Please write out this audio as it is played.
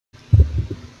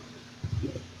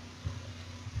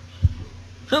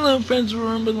Hello friends,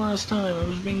 remember last time I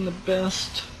was being the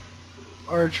best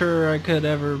archer I could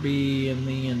ever be in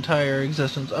the entire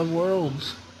existence of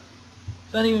worlds.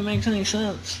 That even makes any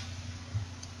sense.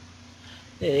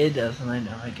 It doesn't, I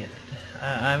know, I get it.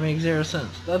 I make 0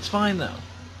 cents. That's fine though.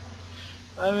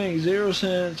 I make 0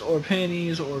 cents or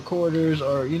pennies or quarters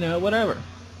or, you know, whatever.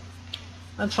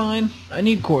 That's fine. I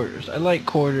need quarters. I like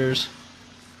quarters.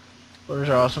 Quarters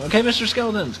are awesome. Okay, Mr.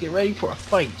 Skeletons, get ready for a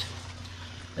fight.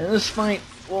 And this fight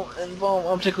will involve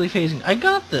optically phasing. I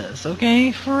got this,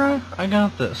 okay, Fra? I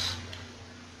got this.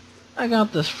 I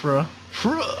got this, Fra.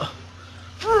 Fra!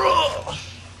 Fra!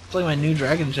 It's like my new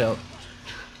dragon shout.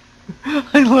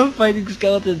 I love fighting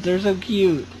skeletons. They're so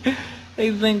cute.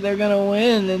 They think they're gonna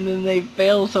win, and then they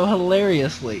fail so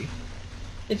hilariously.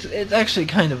 It's actually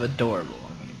kind of adorable.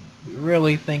 I mean, if you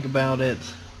really think about it,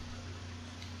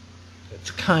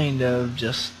 it's kind of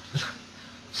just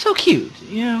so cute,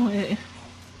 you know.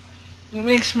 It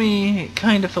makes me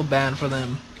kind of feel bad for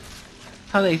them.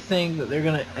 How they think that they're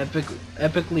gonna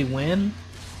epically win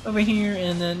over here,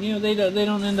 and then, you know, they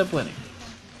don't end up winning.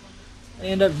 They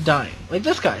end up dying. Like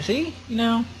this guy, see? You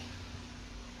know?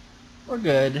 We're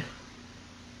good.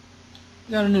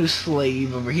 Got a new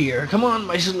slave over here. Come on,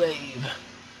 my slave.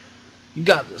 You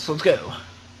got this. Let's go.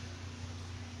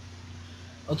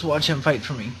 Let's watch him fight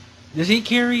for me. Does he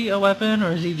carry a weapon,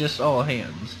 or is he just all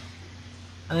hands?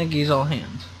 I think he's all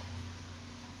hands.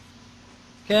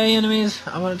 Okay, enemies.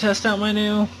 I'm gonna test out my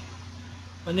new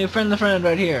friend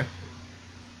right here.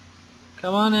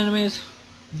 Come on, enemies.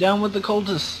 Down with the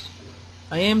cultists.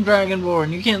 I am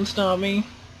Dragonborn. You can't stop me.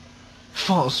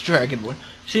 False Dragonborn.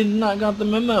 She did not got the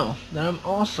memo that I'm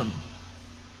awesome.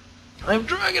 I'm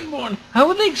Dragonborn. How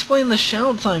would they explain the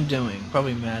shouts I'm doing?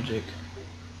 Probably magic.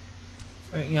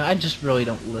 Right, you know, I just really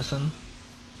don't listen.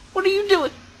 What are you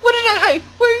doing? What did I?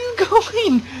 Where are you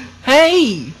going?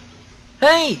 Hey!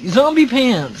 Hey! Zombie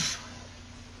Pants!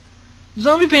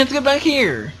 Zombie Pants, get back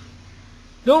here!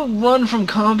 Don't run from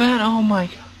combat! Oh my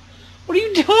god. What are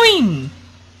you doing?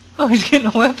 Oh, he's getting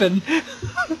a weapon.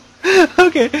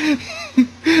 Okay.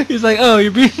 He's like, oh,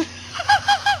 you're being...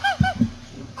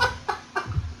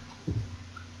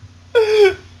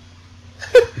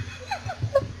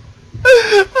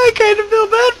 I kind of feel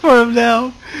bad for him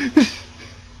now.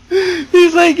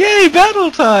 He's like, hey,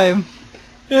 battle time.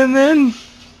 And then,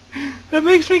 that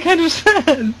makes me kind of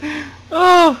sad.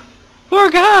 Oh, poor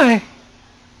guy.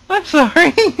 I'm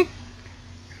sorry.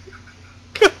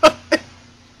 God.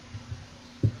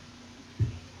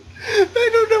 I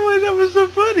don't know why that was so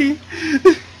funny.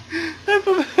 I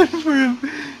feel bad for him.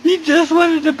 He just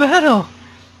wanted to battle.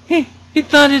 He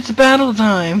thought it's battle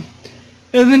time.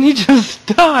 And then he just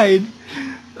died.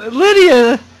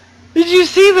 Lydia, did you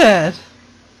see that?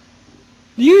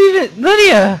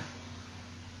 Lydia,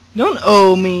 don't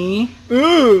owe me.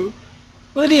 Ooh,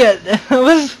 Lydia, that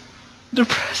was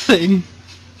depressing.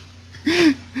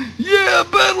 Yeah,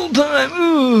 battle time.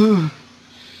 Ooh.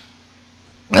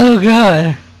 Oh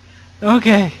God.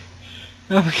 Okay.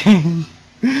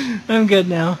 I'm good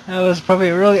now. That was probably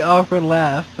a really awkward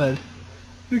laugh, but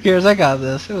who cares? I got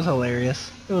this. It was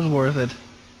hilarious. It was worth it.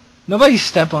 Nobody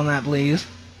step on that, please.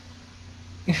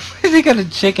 Why has he got a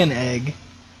chicken egg?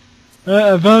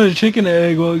 I found a chicken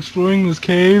egg while exploring this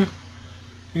cave.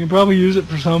 You can probably use it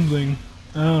for something.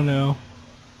 I don't know.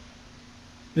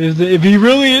 If he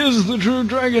really is the true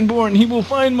Dragonborn, he will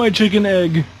find my chicken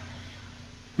egg.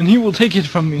 And he will take it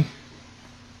from me.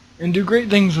 And do great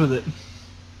things with it.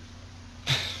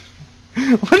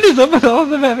 What is up with all of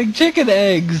them having chicken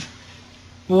eggs?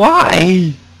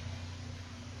 Why?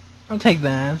 I'll take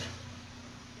that.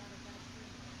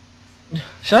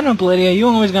 Shut up, Lydia. You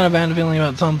always got a bad feeling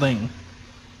about something.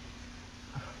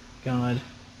 God.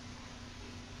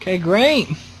 Okay, great.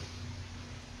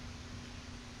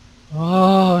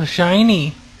 Oh,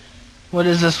 shiny. What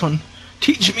is this one?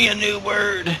 Teach me a new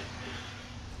word.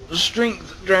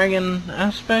 Strength dragon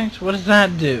aspect? What does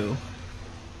that do?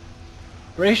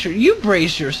 You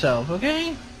brace yourself,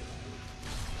 okay?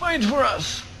 Fight for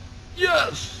us!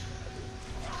 Yes!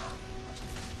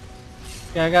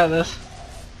 Okay, I got this.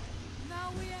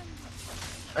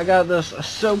 I got this. I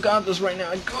so got this right now.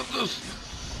 I got this!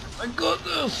 I got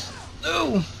this!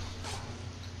 No!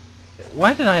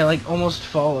 Why did I, like, almost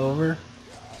fall over?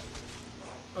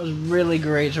 That was really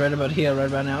great right about here, right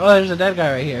about now. Oh, there's a dead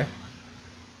guy right here.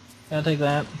 Gotta take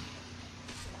that.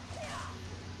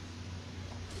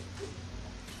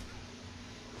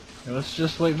 Let's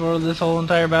just wait for this whole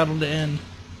entire battle to end.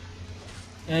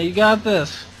 Yeah, you got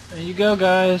this. There you go,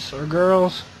 guys. Or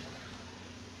girls.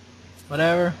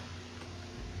 Whatever.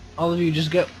 All of you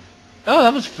just go. Oh,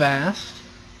 that was fast.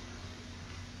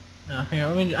 Here,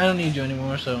 I don't need you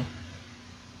anymore, so.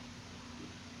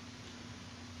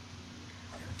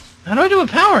 How do I do a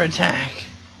power attack?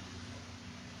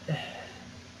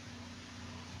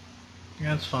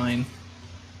 That's fine.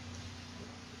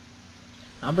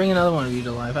 I'll bring another one of you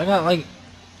to life. I got like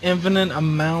infinite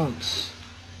amounts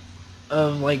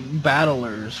of like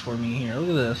battlers for me here. Look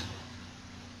at this.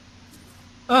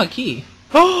 Oh, a key.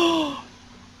 Oh!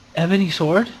 Ebony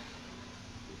sword?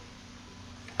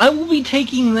 I will be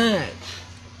taking that.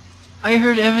 I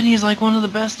heard Ebony is like one of the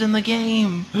best in the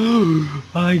game.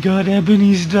 I got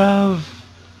Ebony stuff.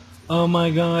 Oh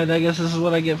my god, I guess this is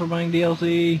what I get for buying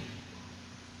DLC.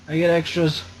 I get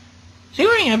extras. See,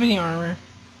 wearing Ebony armor.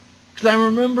 Because I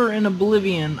remember in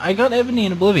Oblivion, I got Ebony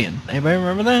in Oblivion. Anybody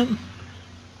remember that?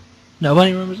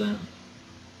 Nobody remembers that?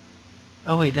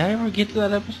 Oh wait, did I ever get to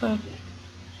that episode?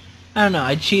 I don't know,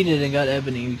 I cheated and got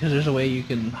Ebony because there's a way you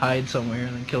can hide somewhere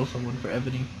and then kill someone for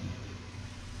Ebony.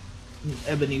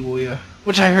 Ebony warrior.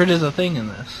 Which I heard is a thing in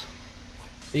this.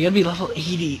 But you gotta be level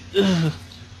 80. Ugh.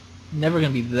 Never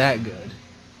gonna be that good.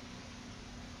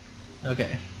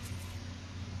 Okay.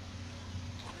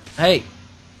 Hey!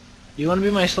 You wanna be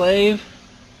my slave?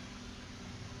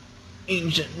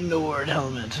 Ancient Nord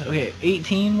helmet. Okay,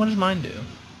 18? What does mine do?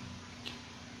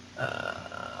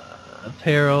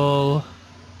 Apparel.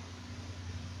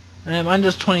 Mine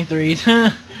does 23.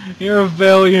 You're a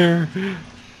failure.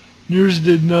 Yours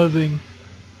did nothing.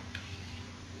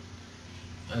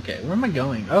 Okay, where am I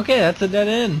going? Okay, that's a dead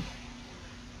end.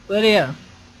 Lydia.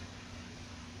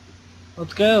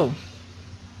 Let's go.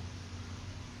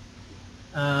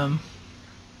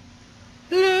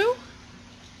 Hello?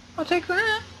 I'll take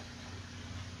that.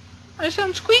 I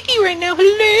sound squeaky right now.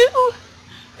 Hello?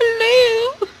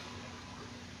 Hello?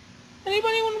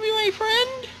 Anybody want to be my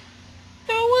friend?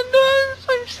 No one does?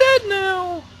 I'm sad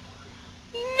now.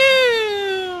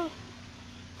 No.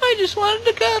 I just wanted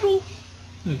to cuddle.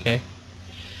 Okay.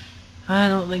 I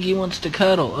don't think he wants to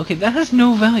cuddle. Okay, that has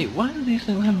no value. Why do these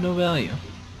things have no value?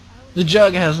 The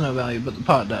jug has no value, but the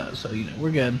pot does. So, you know,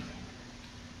 we're good.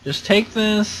 Just take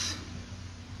this,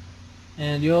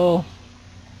 and you'll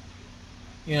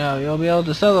be able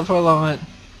to sell it for a lot.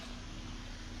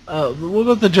 But what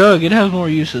about the jug? It has more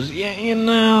uses. Yeah, you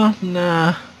know,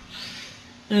 nah.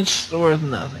 It's worth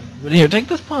nothing. But here, take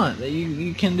this pot that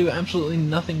you can do absolutely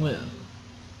nothing with.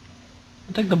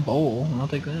 I'll take the bowl, and I'll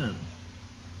take that.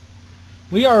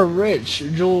 We are rich,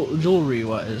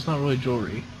 jewelry-wise. It's not really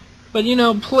jewelry. But, you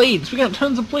know, plates. We got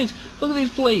tons of plates. Look at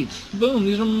these plates. Boom,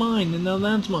 these are mine, and now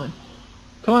that's mine.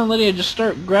 Come on, Lydia, just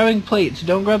start grabbing plates.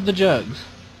 Don't grab the jugs.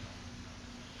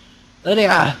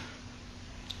 Lydia!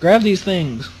 Grab these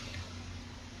things.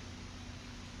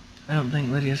 I don't think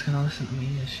Lydia's gonna listen to me,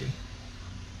 is she?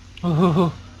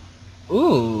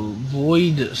 Ooh,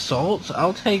 void salts.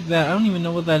 I'll take that. I don't even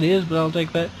know what that is, but I'll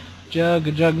take that. Jug,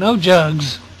 a jug. No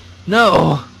jugs!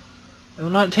 No! I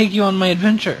will not take you on my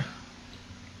adventure.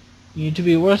 You need to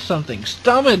be worth something.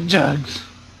 Stomach jugs!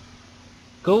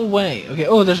 Go away. Okay,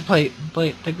 oh, there's a plate.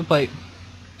 Plate. Take the plate.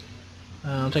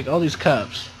 I'll take all these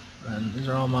cups. And these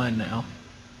are all mine now.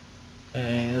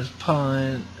 Okay, there's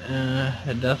pot.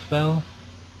 A death bell.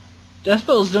 Death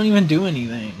bells don't even do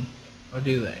anything. Or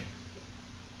do they?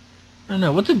 I don't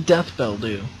know. What's a death bell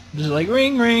do? Just like,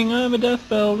 ring, ring, I'm a death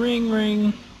bell. Ring,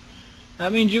 ring.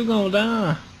 That means you're gonna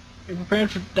die. You prepared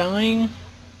for dying? I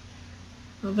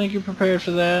don't think you're prepared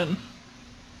for that.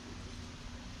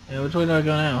 Yeah, which way do I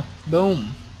go now?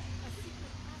 Boom.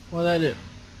 What did I do?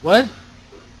 What?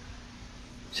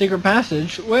 Secret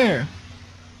passage? Where?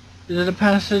 Is it a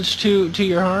passage to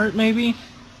your heart, maybe?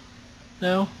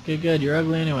 No? Okay, good. You're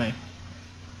ugly anyway.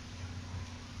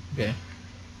 Okay.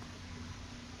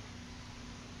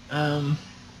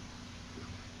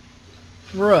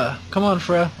 Fra. Come on,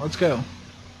 Fra. Let's go.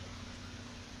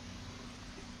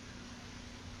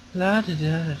 La da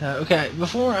da da da. Okay,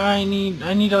 before I need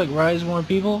to like rise more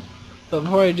people, but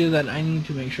before I do that, I need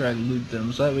to make sure I loot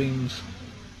them. So that means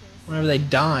whenever they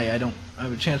die, I don't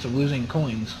have a chance of losing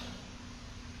coins.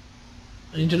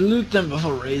 I need to loot them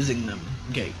before raising them.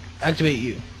 Okay, activate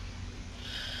you.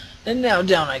 And now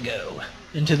down I go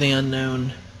into the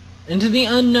unknown. Into the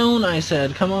unknown, I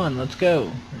said. Come on, let's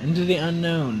go into the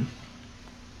unknown.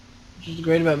 Which is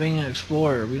great about being an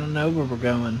explorer. We don't know where we're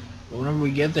going. But whenever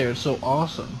we get there, it's so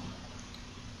awesome.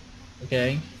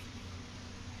 Okay?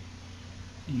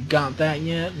 You got that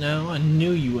yet? No? I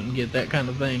knew you wouldn't get that kind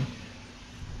of thing.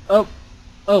 Oh!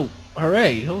 Oh!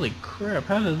 Hooray! Holy crap,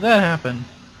 how did that happen?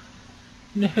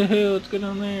 No, let's go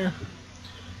down there.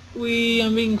 Wee,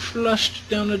 I'm being flushed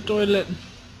down the toilet.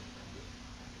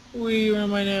 Wee, where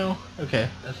am I now? Okay,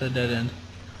 that's a dead end.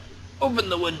 Open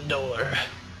the wooden door.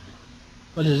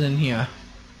 What is in here?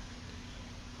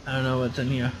 I don't know what's in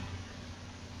here.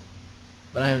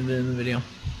 But I haven't been in the video.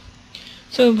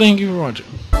 So thank you for watching.